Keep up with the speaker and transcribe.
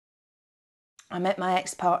I met my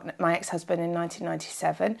ex-husband in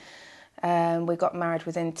 1997. We got married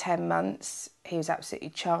within 10 months. He was absolutely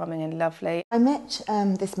charming and lovely. I met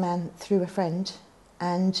this man through a friend,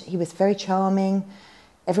 and he was very charming.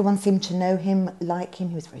 Everyone seemed to know him, like him.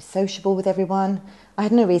 He was very sociable with everyone. I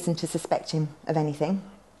had no reason to suspect him of anything.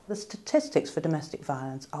 The statistics for domestic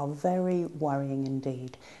violence are very worrying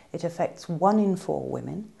indeed. It affects 1 in 4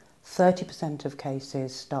 women. 30% of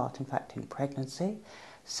cases start, in fact, in pregnancy.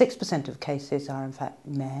 6% of cases are, in fact,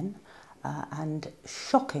 men. And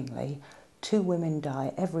shockingly, 2 women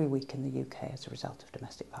die every week in the UK as a result of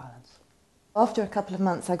domestic violence. After a couple of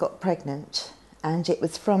months, I got pregnant. And it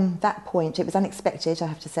was from that point, it was unexpected, I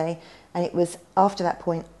have to say, and it was after that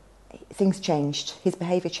point, things changed. His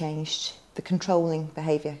behaviour changed. The controlling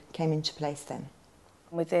behaviour came into place then.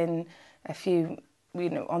 Within a few,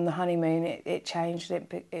 on the honeymoon, it changed.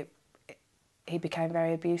 He became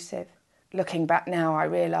very abusive. Looking back now, I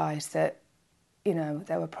realise that,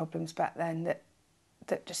 there were problems back then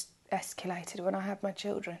that just escalated when I had my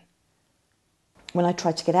children. When I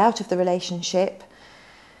tried to get out of the relationship,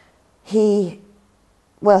 he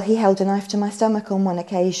held a knife to my stomach on one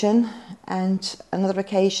occasion, and another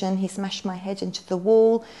occasion he smashed my head into the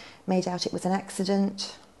wall, made out it was an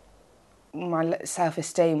accident. My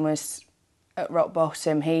self-esteem was at rock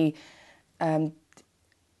bottom. He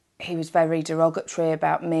was very derogatory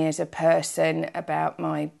about me as a person, about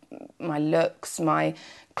my looks, my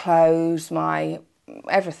clothes, my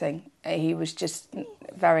everything. He was just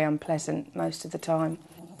very unpleasant most of the time.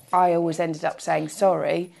 I always ended up saying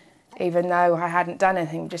sorry, even though I hadn't done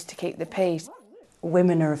anything, just to keep the peace.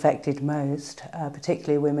 Women are affected most,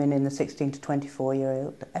 particularly women in the 16 to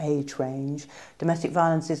 24-year-old age range. Domestic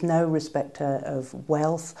violence is no respecter of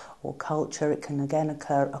wealth or culture. It can again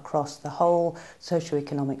occur across the whole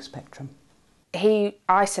socio-economic spectrum. He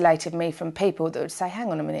isolated me from people that would say,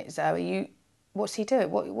 hang on a minute, Zoe, what's he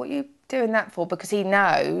doing? What are you doing that for? Because he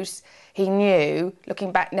knew,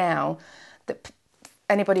 looking back now, that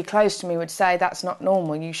anybody close to me would say, that's not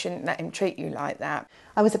normal, you shouldn't let him treat you like that.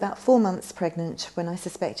 I was about 4 months pregnant when I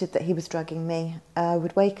suspected that he was drugging me. I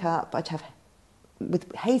would wake up, I'd have,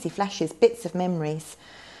 with hazy flashes, bits of memories,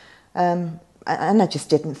 and I just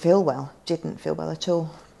didn't feel well at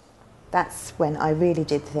all. That's when I really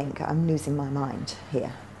did think, I'm losing my mind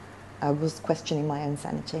here. I was questioning my own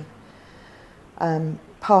sanity.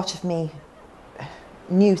 Part of me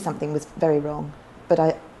knew something was very wrong, but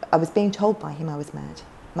I was being told by him I was mad.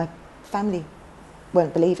 My family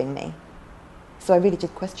weren't believing me, so I really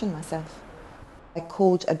did question myself. I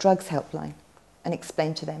called a drugs helpline and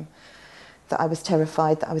explained to them that I was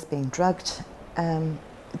terrified that I was being drugged.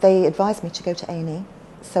 They advised me to go to A&E,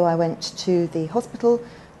 so I went to the hospital,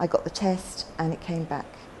 I got the test, and it came back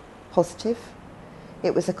positive.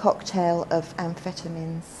 It was a cocktail of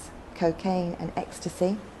amphetamines, cocaine and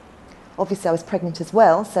ecstasy. Obviously I was pregnant as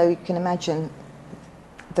well, so you can imagine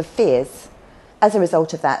the fears. As a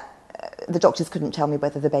result of that, the doctors couldn't tell me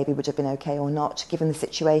whether the baby would have been okay or not. Given the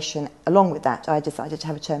situation, along with that, I decided to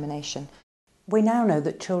have a termination. We now know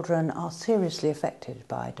that children are seriously affected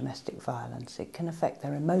by domestic violence. It can affect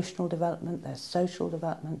their emotional development, their social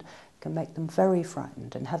development, it can make them very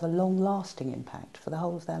frightened and have a long-lasting impact for the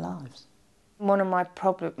whole of their lives. One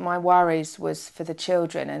of my worries was for the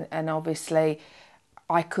children, and obviously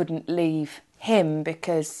I couldn't leave him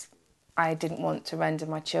because I didn't want to render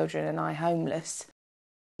my children and I homeless.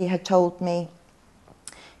 He had told me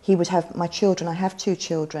he would have my children, I have 2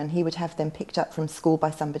 children, he would have them picked up from school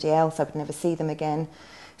by somebody else, I would never see them again.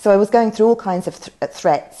 So I was going through all kinds of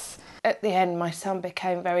threats. At the end, my son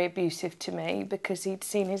became very abusive to me because he'd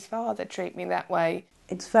seen his father treat me that way.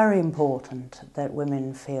 It's very important that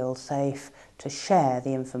women feel safe to share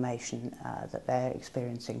the information that they're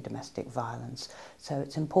experiencing domestic violence. So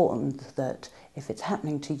it's important that if it's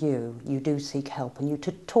happening to you, you do seek help and you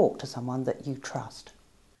to talk to someone that you trust.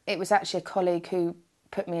 It was actually a colleague who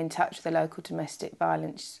put me in touch with the local domestic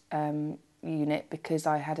violence unit because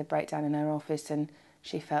I had a breakdown in her office and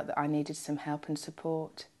she felt that I needed some help and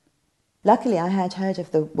support. Luckily I had heard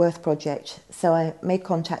of the Worth Project, so I made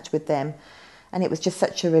contact with them, and it was just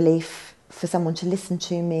such a relief for someone to listen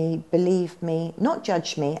to me, believe me, not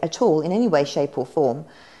judge me at all in any way, shape or form,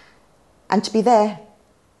 and to be there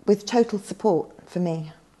with total support for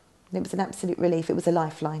me. It was an absolute relief, it was a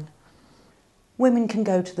lifeline. Women can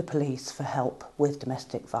go to the police for help with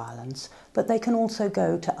domestic violence, but they can also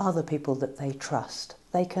go to other people that they trust.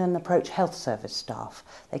 They can approach health service staff,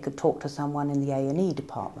 they could talk to someone in the A&E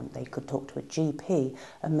department, they could talk to a GP,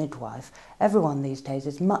 a midwife. Everyone these days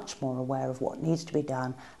is much more aware of what needs to be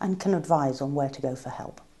done and can advise on where to go for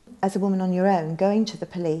help. As a woman on your own, going to the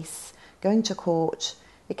police, going to court,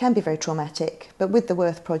 It can be very traumatic, but with the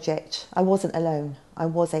Worth project, I wasn't alone. I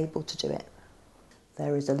was able to do it.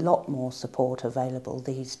 There is a lot more support available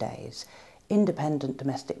these days. Independent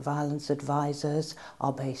domestic violence advisors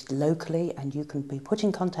are based locally, and you can be put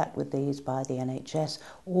in contact with these by the NHS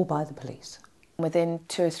or by the police. Within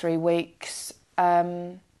 2 or 3 weeks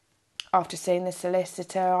after seeing the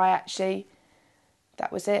solicitor,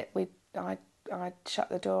 that was it. I shut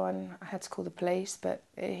the door and I had to call the police, but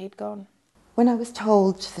he'd gone. When I was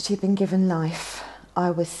told that he'd been given life,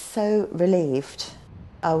 I was so relieved.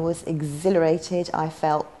 I was exhilarated. I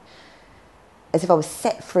felt as if I was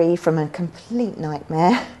set free from a complete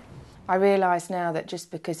nightmare. I realise now that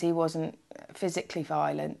just because he wasn't physically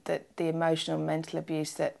violent, that the emotional and mental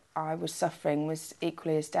abuse that I was suffering was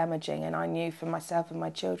equally as damaging, and I knew for myself and my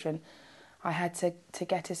children I had to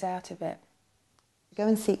get us out of it. Go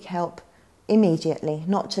and seek help immediately,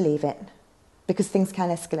 not to leave it, because things can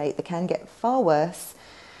escalate, they can get far worse.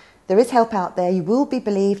 There is help out there, you will be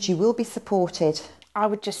believed, you will be supported. I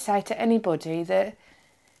would just say to anybody that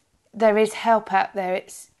there is help out there.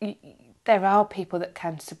 There are people that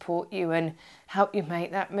can support you and help you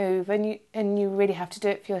make that move, and you really have to do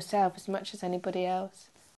it for yourself as much as anybody else.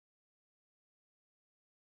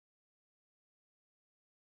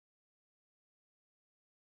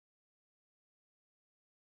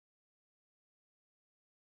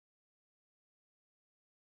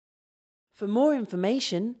 For more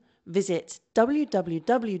information, visit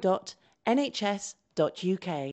www.nhs.uk.